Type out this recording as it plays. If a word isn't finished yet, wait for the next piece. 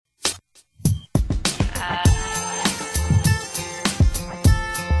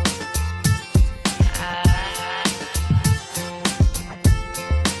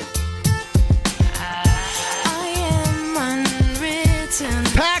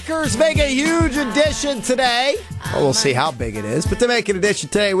Packers make a huge addition today. Well, we'll see how big it is, but to make an addition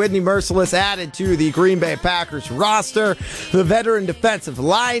today, Whitney Mercilus added to the Green Bay Packers roster. The veteran defensive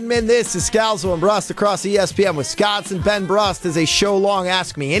lineman. This is Scalzo and Brust across ESPN Wisconsin. Ben Brust has a show-long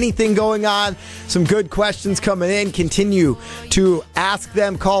Ask Me Anything going on. Some good questions coming in. Continue to ask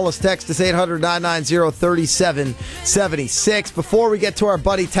them. Call us, text us 800-990-3776. Before we get to our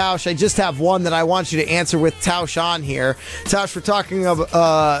buddy Tausch, I just have one that I want you to answer with Tausch on here. Tausch, we're talking of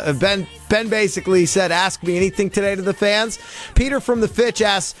Ben basically said, ask me anything today to the fans. Peter from the Fitch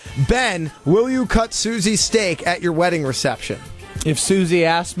asks, Ben, will you cut Susie's steak at your wedding reception? If Susie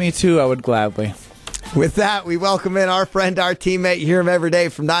asked me to, I would gladly. With that, we welcome in our friend, our teammate. You hear him every day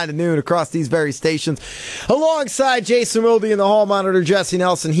from 9 to noon across these very stations. Alongside Jason Wilde and the Hall Monitor, Jesse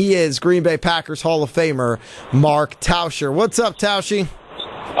Nelson, he is Green Bay Packers Hall of Famer, Mark Tauscher. What's up, Tauschi?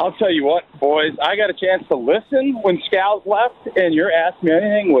 I'll tell you what, boys, I got a chance to listen when Scalz left, and your Ask Me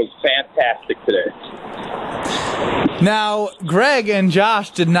Anything was fantastic today. Now, Greg and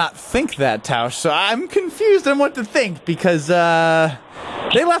Josh did not think that, Tausch, so I'm confused on what to think because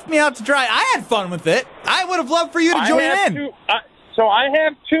they left me out to dry. I had fun with it. I would have loved for you to join in. So I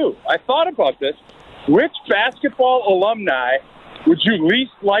have two. I thought about this. Which basketball alumni would you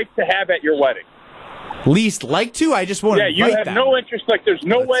least like to have at your wedding? Least like to? I just won't invite them. Yeah, you have no interest. Like, there's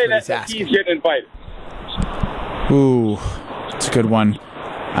no way that he's getting invited. Ooh, it's a good one.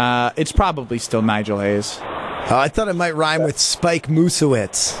 It's probably still Nigel Hayes. I thought it might rhyme with Spike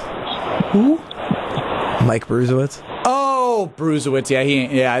Moosewitz. Who? Mike Bruzewitz. Oh, Bruzewitz.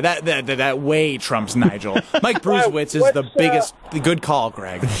 Yeah, that way trumps Nigel. Mike Bruzewitz is the biggest. Good call,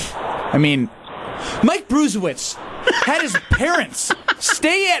 Greg. I mean, Mike Bruzewitz had his parents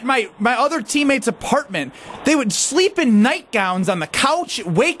stay at my other teammate's apartment. They would sleep in nightgowns on the couch,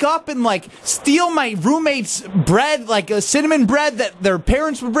 wake up and steal my roommate's bread, cinnamon bread that their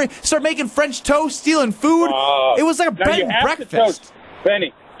parents would bring, start making French toast, stealing food. It was like a bed and breakfast.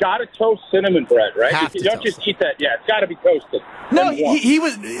 Benny, gotta toast cinnamon bread, right? You don't just eat that. Yeah, it's gotta be toasted. No, he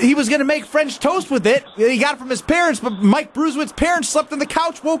was going to make French toast with it. He got it from his parents, but Mike Bruzewitz's parents slept on the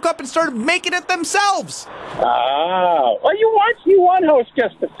couch, woke up, and started making it themselves. Oh, well, you want host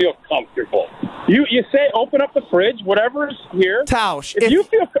guests to feel comfortable. You say, open up the fridge, whatever's here. Tausch, if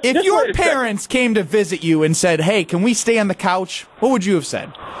your parents came to visit you and said, "Hey, can we stay on the couch?" What would you have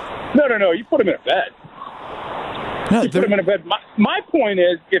said? No. You put them in a bed. No, you put them in a bed. My point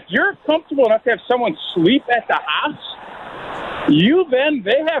is, if you're comfortable enough to have someone sleep at the house,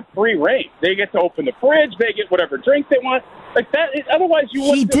 they have free reign. They get to open the fridge. They get whatever drink they want. Like that. Otherwise, you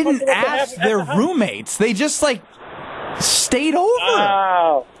wouldn't. He didn't ask their roommates. They just stayed over.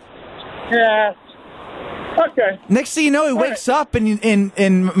 Oh, yeah. Okay. Next thing you know, he wakes up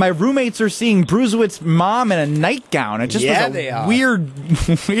and my roommates are seeing Bruzewitz's mom in a nightgown. It just was a weird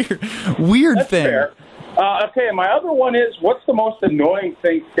That's thing. Fair. Okay, and my other one is, what's the most annoying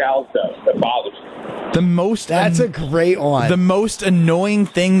thing Scalz does that bothers you? That's a great one. The most annoying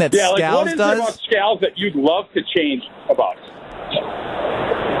thing that Scalz does? What is it about Scalz that you'd love to change about it?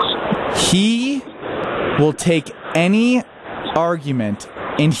 He will take any argument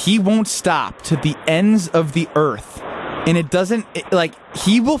and he won't stop to the ends of the earth. And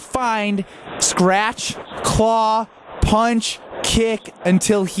he will find, scratch, claw, punch, kick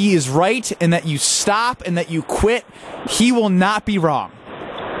until he is right and that you stop and that you quit. He will not be wrong.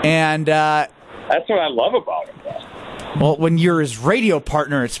 And that's what I love about him. Well, when you're his radio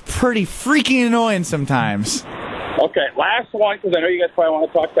partner, it's pretty freaking annoying sometimes. Okay, last one, because I know you guys probably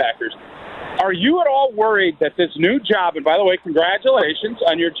want to talk Packers. Are you at all worried that this new job, and by the way, congratulations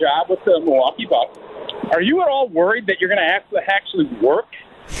on your job with the Milwaukee Bucks, are you at all worried that you're going to have to actually work?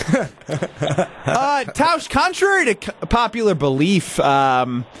 Tausch, contrary to popular belief,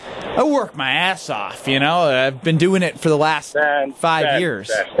 I work my ass off, I've been doing it for the last 5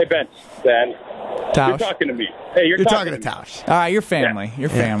 years. Ben. Tausch. You're talking to me. Hey, you're talking to Tausch. All right, you're family. Yeah.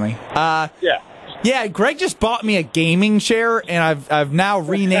 Family. Yeah, Greg just bought me a gaming chair, and I've now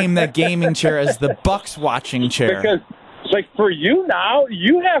renamed that gaming chair as the Bucks watching chair. Because, for you now,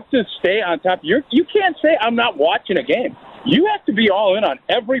 you have to stay on top. You can't say, I'm not watching a game. You have to be all in on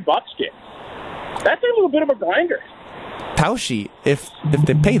every Bucks game. That's a little bit of a grinder. Tauschi, if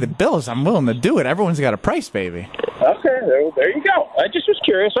they pay the bills, I'm willing to do it. Everyone's got a price, baby. Okay, there you go. I just was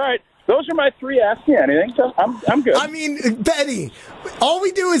curious. All right, those are my three Ask Me Anything, so I'm good. I mean, Benny, all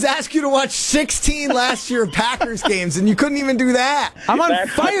we do is ask you to watch 16 last year Packers games, and you couldn't even do that. I'm on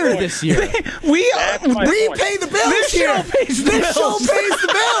fire this year. we pay the bills this here. This show pays the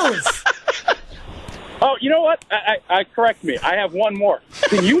bills. Oh, you know what? I correct me. I have one more.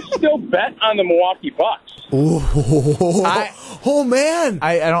 can you still bet on the Milwaukee Bucks? Oh man!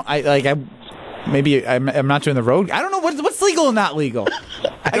 Maybe I'm not doing the road. I don't know what's legal and not legal.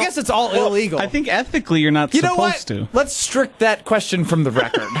 I guess it's all illegal. I think ethically you're not supposed to. Let's strict that question from the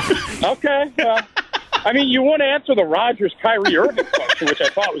record. Okay. I mean, you want to answer the Rodgers-Kyrie Irving question, which I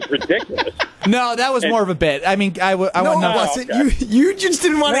thought was ridiculous. No, that was more of a bit. I mean, I went nuts. It wasn't. You just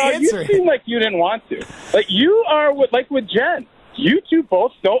didn't want to answer it. You seem like you didn't want to. Like you are with Jen. You two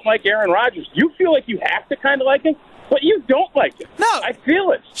both don't like Aaron Rodgers. You feel like you have to kind of like him, but you don't like him. No, I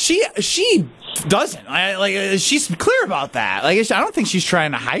feel it. She doesn't. She's clear about that. I don't think she's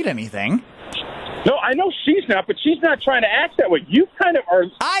trying to hide anything. No, I know she's not, but she's not trying to act that way. You kind of are.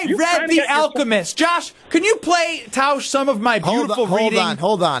 I read The Alchemist. Josh, can you play Tausch some of my beautiful reading?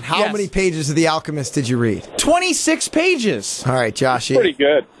 Hold on. How many pages of The Alchemist did you read? 26 pages. All right, Josh. Pretty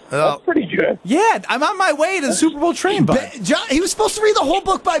good. That's pretty good. Yeah, I'm on my way to the Super Bowl train, bud. He was supposed to read the whole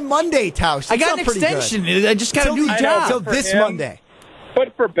book by Monday, Tausch. I got an extension. I just got a new job. Until this Monday.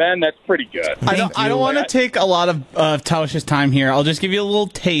 But for Ben, that's pretty good. I don't want to take a lot of Tausch's time here. I'll just give you a little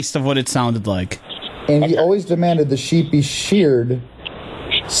taste of what it sounded like. And he always demanded the sheep be sheared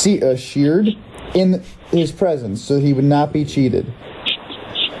in his presence so he would not be cheated.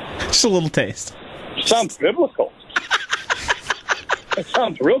 Just a little taste. Sounds biblical. It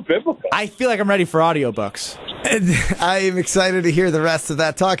sounds real biblical. I feel like I'm ready for audiobooks. I am excited to hear the rest of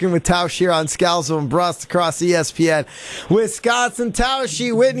that. Talking with Tausch here on Scalzo and Brust across ESPN. Wisconsin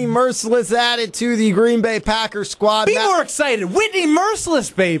Tausch, Whitney Mercilus added to the Green Bay Packers squad. Be more excited. Whitney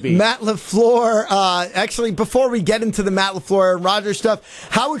Mercilus, baby. Matt LaFleur. Actually, before we get into the Matt LaFleur and Rodgers stuff,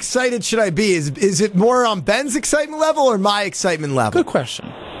 how excited should I be? Is it more on Ben's excitement level or my excitement level? Good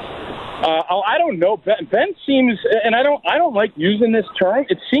question. I don't know. Ben seems, and I don't like using this term.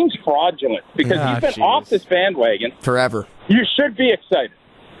 It seems fraudulent because he's been off this bandwagon forever. You should be excited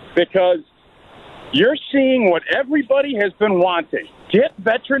because you're seeing what everybody has been wanting. Get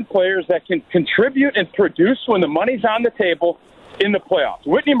veteran players that can contribute and produce when the money's on the table in the playoffs.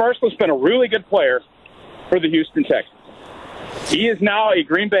 Whitney Mercilus has been a really good player for the Houston Texans. He is now a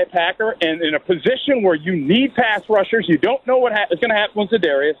Green Bay Packer, and in a position where you need pass rushers, you don't know what is going to happen with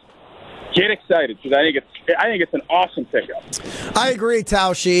Za'Darius. Get excited because I think it's an awesome pickup. I agree,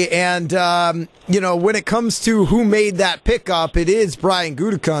 Tausch. And when it comes to who made that pickup, it is Brian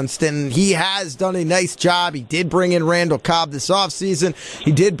Gutekunst, and he has done a nice job. He did bring in Randall Cobb this offseason.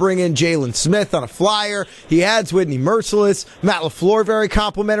 He did bring in Jalen Smith on a flyer. He adds Whitney Mercilus. Matt LaFleur, very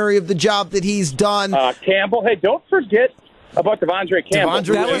complimentary of the job that he's done. Campbell, hey, don't forget about Devondre Campbell.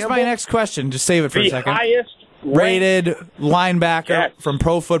 That was my next question. Just save it for a second. The highest rated linebacker from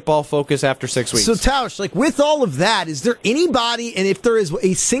Pro Football Focus after 6 weeks. So, Tausch, with all of that, is there anybody, and if there is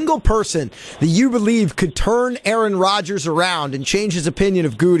a single person that you believe could turn Aaron Rodgers around and change his opinion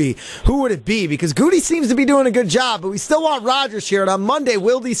of Goody, who would it be? Because Goody seems to be doing a good job, but we still want Rodgers here. And on Monday,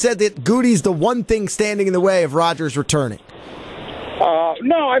 Wilde said that Goody's the one thing standing in the way of Rodgers returning.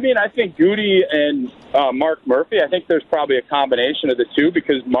 No, I mean, I think Goody and Mark Murphy, I think there's probably a combination of the two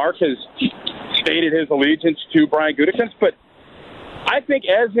because Mark has stated his allegiance to Brian Gutekunst. But I think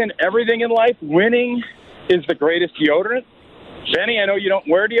as in everything in life, winning is the greatest deodorant. Benny, I know you don't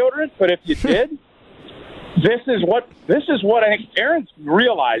wear deodorant, but if you did, this is what I think Aaron's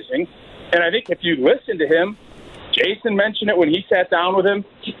realizing. And I think if you listen to him, Jason mentioned it when he sat down with him,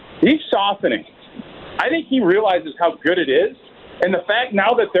 he's softening. I think he realizes how good it is. And the fact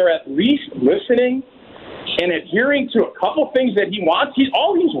now that they're at least listening and adhering to a couple things that he wants,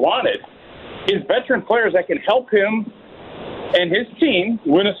 all he's wanted is veteran players that can help him and his team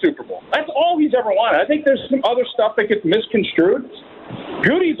win a Super Bowl. That's all he's ever wanted. I think there's some other stuff that gets misconstrued.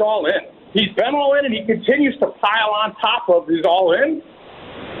 Goody's all in. He's been all in, and he continues to pile on top of his all in.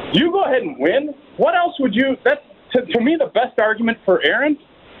 You go ahead and win. What else would you – that's, to me, the best argument for Aaron.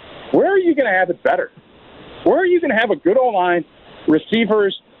 Where are you going to have it better? Where are you going to have a good O-line,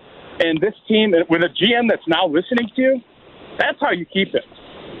 receivers, and this team with a GM that's now listening to you? That's how you keep it,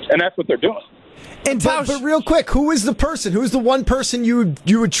 and that's what they're doing. And but real quick, who is the person? Who is the one person you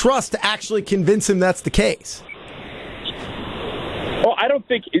would trust to actually convince him that's the case? Well, I don't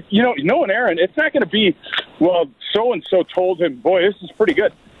think knowing Aaron, it's not going to be, well, so and so told him, boy, this is pretty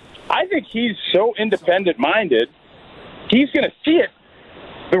good. I think he's so independent-minded, he's going to see it.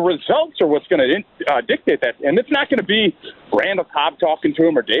 The results are what's going to dictate that. And it's not going to be Randall Cobb talking to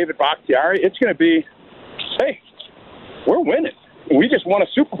him or David Bakhtiari. It's going to be, hey, we're winning. We just won a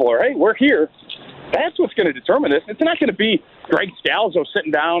Super Bowl. Or, hey, we're here. That's what's going to determine this. It's not going to be Greg Scalzo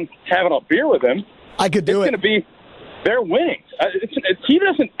sitting down having a beer with him. I could do it. It's going to be they're winning. He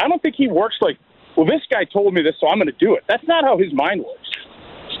doesn't. I don't think he works like, well, this guy told me this, so I'm going to do it. That's not how his mind works.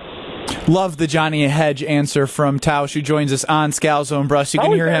 Love the Johnny Hedge answer from Tausch, who joins us on Scalzo and Brust. You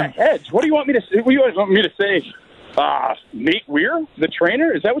can hear him. Hedge? What do you want me to say? What do you want me to say? Nate Weir, the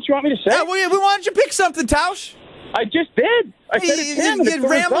trainer? Is that what you want me to say? Well, why don't you pick something, Tausch? I just did. I said it's him. You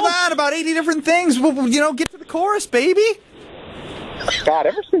rambled on about 80 different things. Well, get to the chorus, baby. God,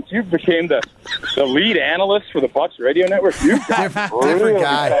 ever since you became the lead analyst for the Bucks radio network, you've got different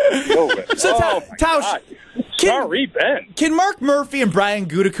guy. So, Tausch, sorry, Ben. Can Mark Murphy and Brian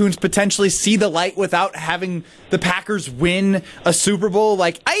Gutekunst potentially see the light without having the Packers win a Super Bowl?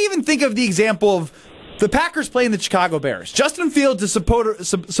 Like, I even think of the example of the Packers playing the Chicago Bears. Justin Fields is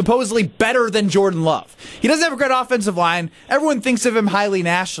supposedly better than Jordan Love. He doesn't have a great offensive line. Everyone thinks of him highly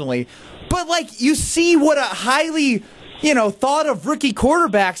nationally. But, like, you see what a highly, thought of rookie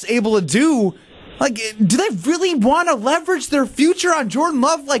quarterback's able to do. Like, do they really want to leverage their future on Jordan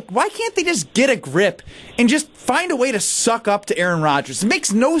Love? Like, why can't they just get a grip and just find a way to suck up to Aaron Rodgers? It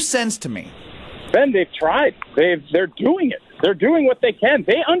makes no sense to me. Ben, they've tried. They're doing it. They're doing what they can.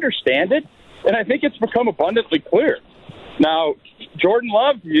 They understand it. And I think it's become abundantly clear. Now, Jordan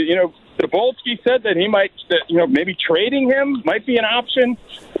Love, Dabolsky said that he might, maybe trading him might be an option.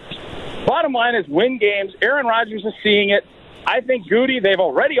 Bottom line is win games. Aaron Rodgers is seeing it. I think Goody, they've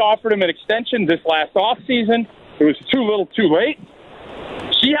already offered him an extension this last offseason. It was too little too late.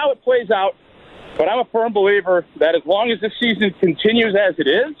 See how it plays out. But I'm a firm believer that as long as this season continues as it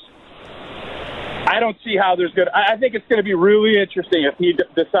is, I don't see how there's good. I think it's going to be really interesting if he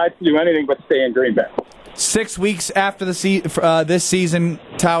decides to do anything but stay in Green Bay. 6 weeks after this season,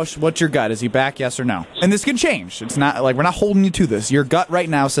 Tausch, what's your gut? Is he back, yes or no? And this can change. It's not like we're not holding you to this. Your gut right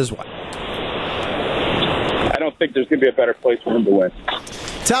now says what? I don't think there's going to be a better place for him to win.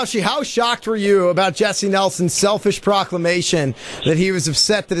 Tauschi, how shocked were you about Jesse Nelson's selfish proclamation that he was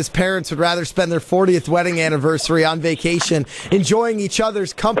upset that his parents would rather spend their 40th wedding anniversary on vacation, enjoying each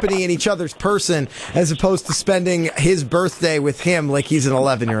other's company and each other's person, as opposed to spending his birthday with him like he's an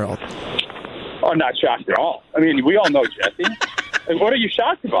 11-year-old? I'm not shocked at all. I mean, we all know Jesse. And what are you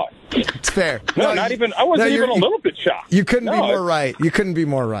shocked about? It's fair. No, not even. I wasn't even a little bit shocked. You couldn't be more right. You couldn't be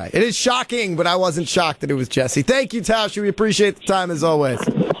more right. It is shocking, but I wasn't shocked that it was Jesse. Thank you, Tauschi. We appreciate the time as always.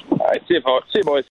 All right, see you boys.